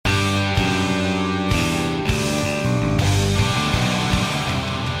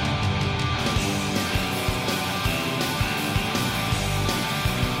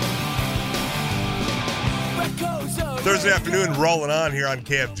Thursday afternoon rolling on here on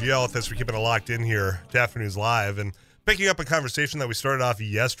KFGL. Thanks for keeping it locked in here to Afternoons Live and picking up a conversation that we started off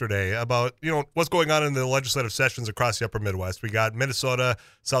yesterday about, what's going on in the legislative sessions across the upper Midwest. We got Minnesota,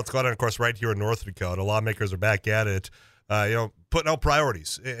 South Dakota, and of course right here in North Dakota. Lawmakers are back at it, putting out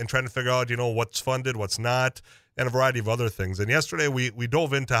priorities and trying to figure out, what's funded, what's not, and a variety of other things. And yesterday we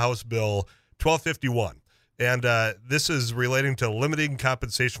dove into House Bill 1251. And this is relating to limiting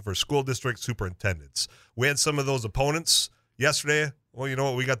compensation for school district superintendents. We had some of those opponents yesterday. Well, you know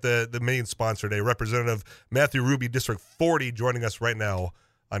what? We got the main sponsor today, Representative Matthew Ruby, District 40, joining us right now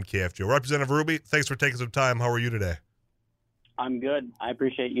on KFGO. Representative Ruby, thanks for taking some time. How are you today? I'm good. I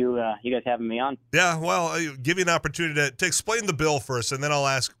appreciate you guys having me on. Yeah, well, give you an opportunity to explain the bill first, and then I'll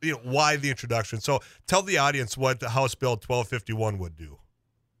ask why the introduction. So tell the audience what House Bill 1251 would do.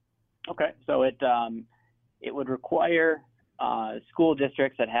 Okay, so it would require school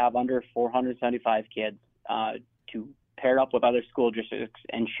districts that have under 475 kids to pair up with other school districts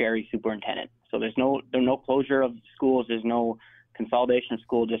and share a superintendent. So there's no closure of schools. There's no consolidation of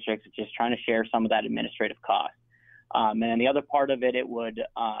school districts. It's just trying to share some of that administrative cost. And then the other part of it, it would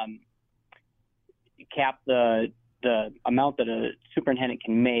cap the amount that a superintendent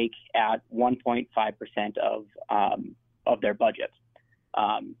can make at 1.5% of their budget.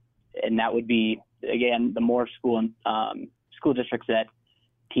 And that would be, again, the more school districts that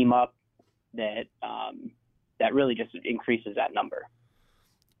team up, that really just increases that number.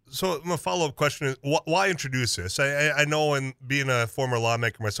 So my follow-up question is, why introduce this? I know, in being a former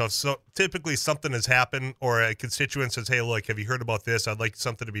lawmaker myself, so typically something has happened or a constituent says, hey, look, have you heard about this? I'd like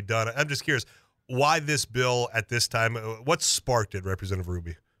something to be done. I'm just curious, why this bill at this time? What sparked it, Representative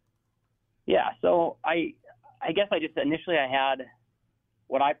Ruby? Yeah, so I guess I had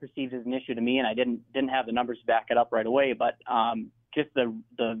what I perceived as an issue to me, and I didn't have the numbers to back it up right away, but just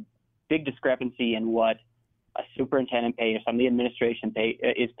the big discrepancy in what a superintendent pay or some of the administration pay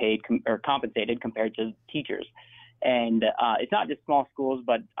is paid or compensated compared to teachers. And it's not just small schools,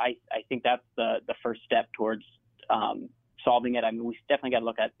 but I think that's the first step towards solving it. I mean, we definitely got to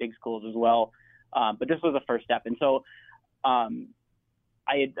look at big schools as well, but this was the first step. And so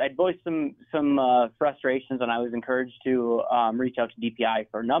I'd voiced some frustrations, and I was encouraged to reach out to DPI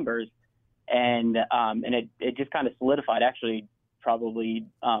for numbers, and it just kind of solidified, actually probably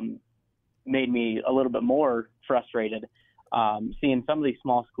made me a little bit more frustrated, seeing some of these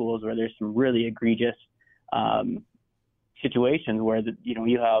small schools where there's some really egregious situations where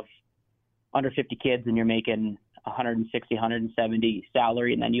you have under 50 kids and you're making 160, 170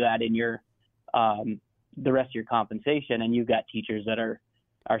 salary, and then you add in your the rest of your compensation, and you've got teachers that are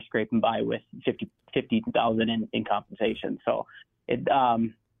scraping by with 50,000 in compensation. So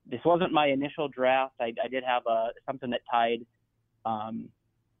this wasn't my initial draft. I did have something that tied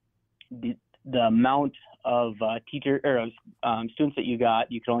the amount of students that you got.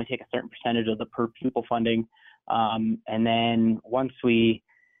 You could only take a certain percentage of the per pupil funding. And then once we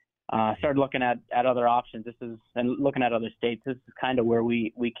started looking at other options, and looking at other states, this is kind of where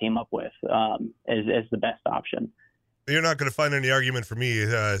we came up with as the best option. You're not going to find any argument for me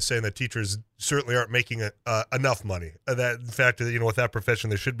saying that teachers certainly aren't making enough money. That, in fact, with that profession,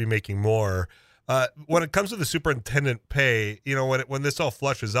 they should be making more. When it comes to the superintendent pay, when this all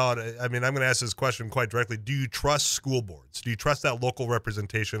flushes out, I mean, I'm going to ask this question quite directly. Do you trust school boards? Do you trust that local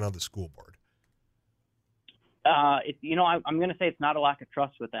representation on the school board? I'm going to say it's not a lack of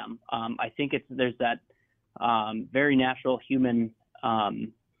trust with them. I think there's that very natural human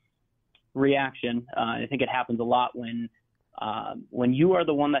reaction. I think it happens a lot when you are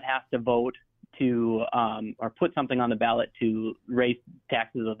the one that has to vote to or put something on the ballot to raise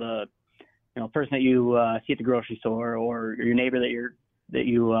taxes of the person that you see at the grocery store, or your neighbor that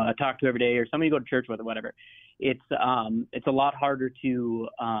you talk to every day, or somebody you go to church with, or whatever. It's a lot harder to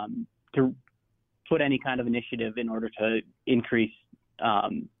put any kind of initiative in order to increase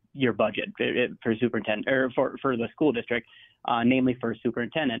your budget for superintendent or for the school district, namely for a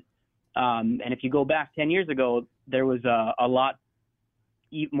superintendent. And if you go back 10 years ago, there was a lot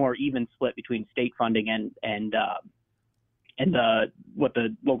more even split between state funding and what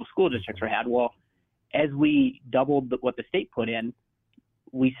the local school districts had. Well, as we doubled what the state put in,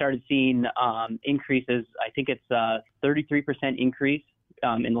 we started seeing increases. I think it's 33% increase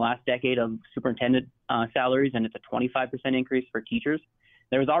in the last decade of superintendent salaries, and it's a 25% increase for teachers.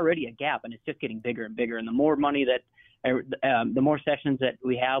 There was already a gap, and it's just getting bigger and bigger. And the more money the more sessions that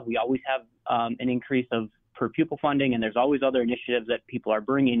we always have an increase of per pupil funding, and there's always other initiatives that people are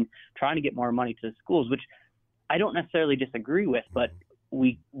bringing, trying to get more money to the schools, which I don't necessarily disagree with, but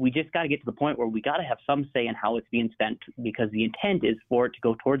we just got to get to the point where we got to have some say in how it's being spent, because the intent is for it to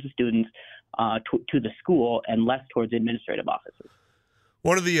go towards the students, to the school and less towards administrative offices.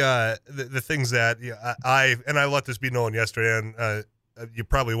 One of the things that I let this be known yesterday, and you're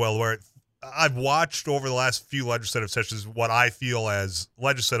probably well aware, I've watched over the last few legislative sessions what I feel as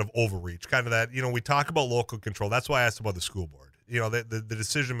legislative overreach, kind of that, we talk about local control. That's why I asked about the school board. The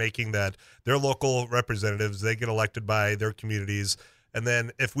decision making that their local representatives, they get elected by their communities. And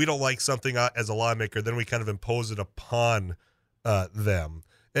then if we don't like something as a lawmaker, then we kind of impose it upon them.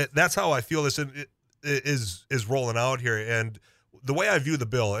 That's how I feel this is rolling out here. And the way I view the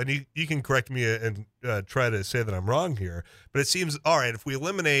bill, and you can correct me and try to say that I'm wrong here, but it seems, all right, if we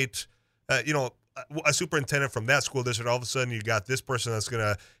eliminate, a superintendent from that school district, all of a sudden you got this person that's going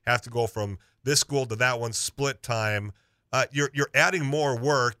to have to go from this school to that one, split time. You're adding more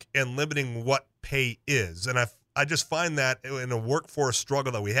work and limiting what pay is. And I just find that in a workforce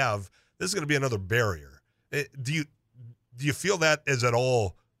struggle that we have, this is going to be another barrier. Do you feel that is at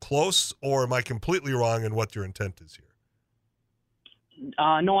all close, or am I completely wrong in what your intent is here?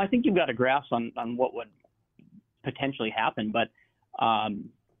 No, I think you've got a grasp on what would potentially happen, but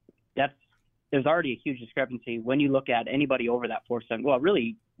there's already a huge discrepancy when you look at anybody over that 470. Well,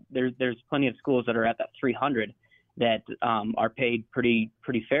 really, there's plenty of schools that are at that 300 that are paid pretty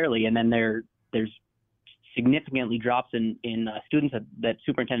fairly, and then there's significantly drops in students that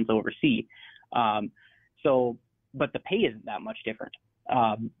superintendents oversee. But the pay isn't that much different,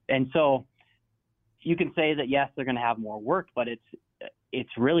 and so you can say that yes, they're going to have more work, but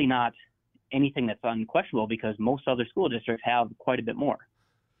it's really not anything that's unquestionable because most other school districts have quite a bit more.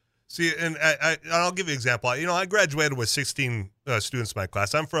 See, and I'll give you an example. I graduated with 16 students in my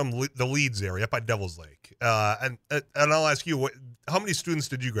class. I'm from the Leeds area, up by Devil's Lake. And I'll ask you, how many students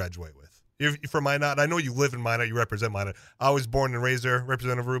did you graduate with? You're from Minot. I know you live in Minot. You represent Minot. I was born and raised there,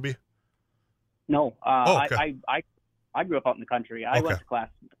 Representative Ruby? No. Okay. I grew up out in the country. I went to class.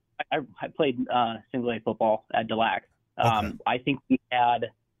 I played single A football at Des Lacs. Okay. I think we had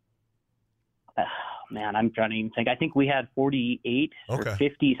I'm trying to even think. I think we had 48 or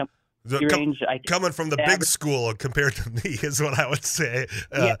 50, something. Range. Coming from the big school compared to me is what I would say.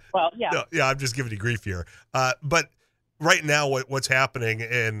 Yeah. I'm just giving you grief here. But right now, what's happening,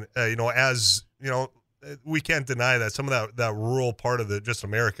 and as we can't deny that some of that rural part of just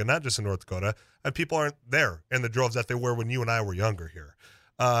America, not just in North Dakota, people aren't there in the droves that they were when you and I were younger here,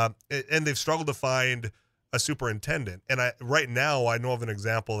 and they've struggled to find a superintendent. And right now, I know of an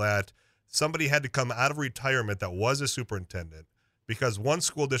example that somebody had to come out of retirement that was a superintendent, because one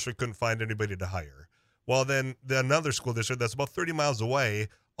school district couldn't find anybody to hire. Well, then another school district that's about 30 miles away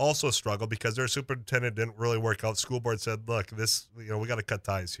also struggled because their superintendent didn't really work out. School board said, look, this, we got to cut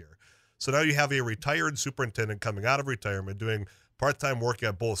ties here. So now you have a retired superintendent coming out of retirement, doing part-time work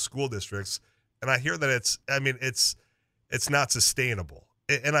at both school districts. And I hear that it's not sustainable.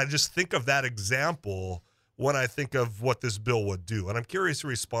 And I just think of that example when I think of what this bill would do. And I'm curious your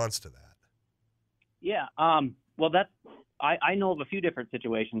response to that. Yeah. Well, I know of a few different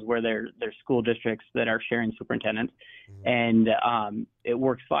situations where there's school districts that are sharing superintendents, and it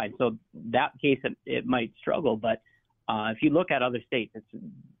works fine. So that case, it might struggle, but if you look at other states,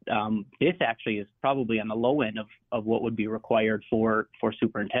 this actually is probably on the low end of what would be required for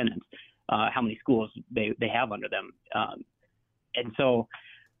superintendents, how many schools they have under them. And so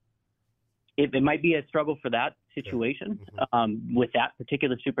it might be a struggle for that situation with that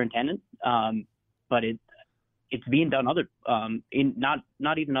particular superintendent, but it's being done in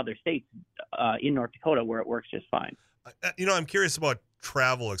not even other states in North Dakota where it works just fine. I'm curious about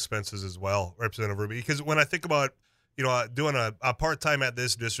travel expenses as well, Representative Ruby, because when I think about doing a part-time at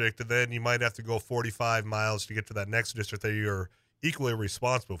this district, and then you might have to go 45 miles to get to that next district that you're equally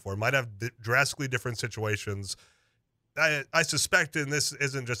responsible for, might have drastically different situations. I suspect, and this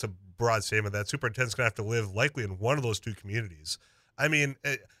isn't just a broad statement, that superintendent's going to have to live likely in one of those two communities. I mean,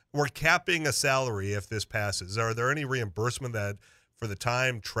 we're capping a salary if this passes. Are there any reimbursement that for the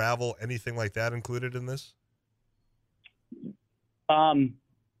time, travel, anything like that included in this?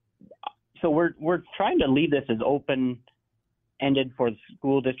 So we're trying to leave this as open-ended for the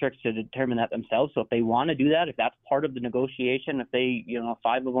school districts to determine that themselves. So if they want to do that, if that's part of the negotiation, if they,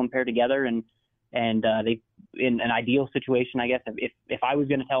 5 of them pair together and they, in an ideal situation, I guess, if I was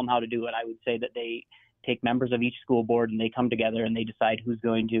going to tell them how to do it, I would say that they take members of each school board and they come together and they decide who's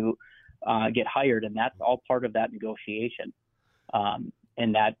going to get hired, and that's all part of that negotiation.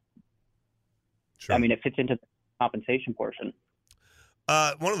 And that, sure. I mean, it fits into the compensation portion.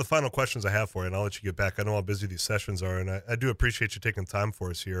 One of the final questions I have for you, and I'll let you get back. I know how busy these sessions are, and I do appreciate you taking time for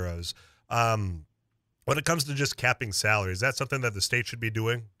us here. When it comes to just capping salary, is that something that the state should be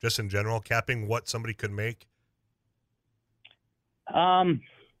doing, just in general, capping what somebody could make?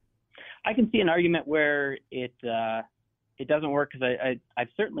 I can see an argument where it doesn't work because I've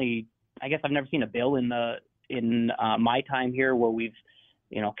certainly, I guess I've never seen a bill in my time here where we've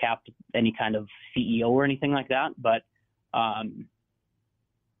capped any kind of CEO or anything like that. But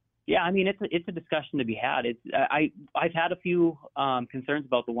yeah, I mean it's a discussion to be had. I've had a few concerns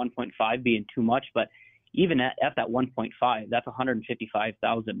about the 1.5 being too much, but even at that 1.5, that's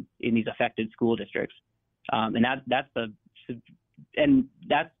 155,000 in these affected school districts, and that's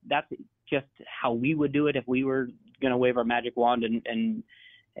just how we would do it if we were going to wave our magic wand and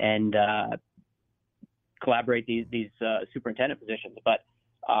collaborate these superintendent positions. But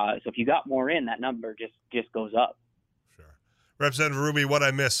so if you got more in, that number just goes up. Sure. Representative Ruby, what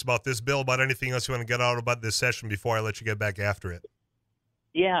I missed about this bill, about anything else you want to get out about this session before I let you get back after it?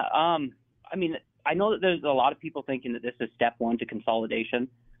 Yeah, I mean, I know that there's a lot of people thinking that this is step one to consolidation,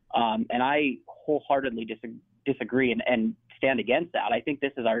 and I wholeheartedly disagree and stand against that. I think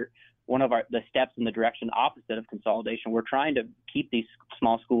this is one of the steps in the direction opposite of consolidation. We're trying to keep these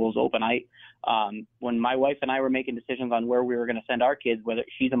small schools open. When my wife and I were making decisions on where we were going to send our kids, whether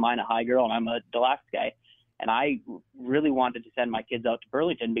she's a Mina High girl and I'm a Des Lacs guy, and I really wanted to send my kids out to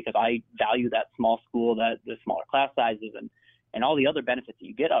Burlington because I value that small school, the smaller class sizes, and all the other benefits that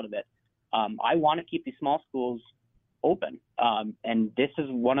you get out of it. I want to keep these small schools open, and this is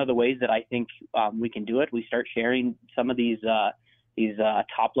one of the ways that I think we can do it. We start sharing some of these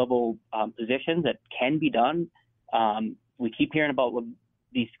top level positions that can be done. We keep hearing about what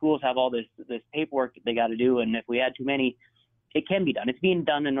these schools have all this paperwork that they got to do, and if we add too many, it can be done. It's being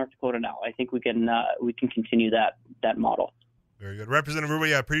done in North Dakota now. I think we can continue that model. Very good. Representative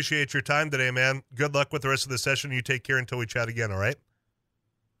Ruby, I appreciate your time today, man. Good luck with the rest of the session. You take care until we chat again, all right?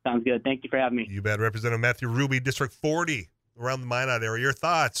 Sounds good. Thank you for having me. You bet. Representative Matthew Ruby, District 40, around the Minot area. Your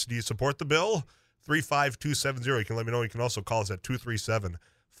thoughts? Do you support the bill? 35270. You can let me know. You can also call us at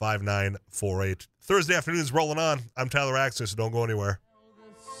 237-5948. Thursday afternoon is rolling on. I'm Tyler Axis, so don't go anywhere.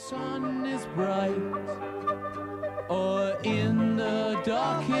 The sun is bright, or in the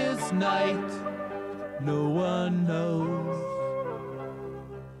darkest night, no one knows.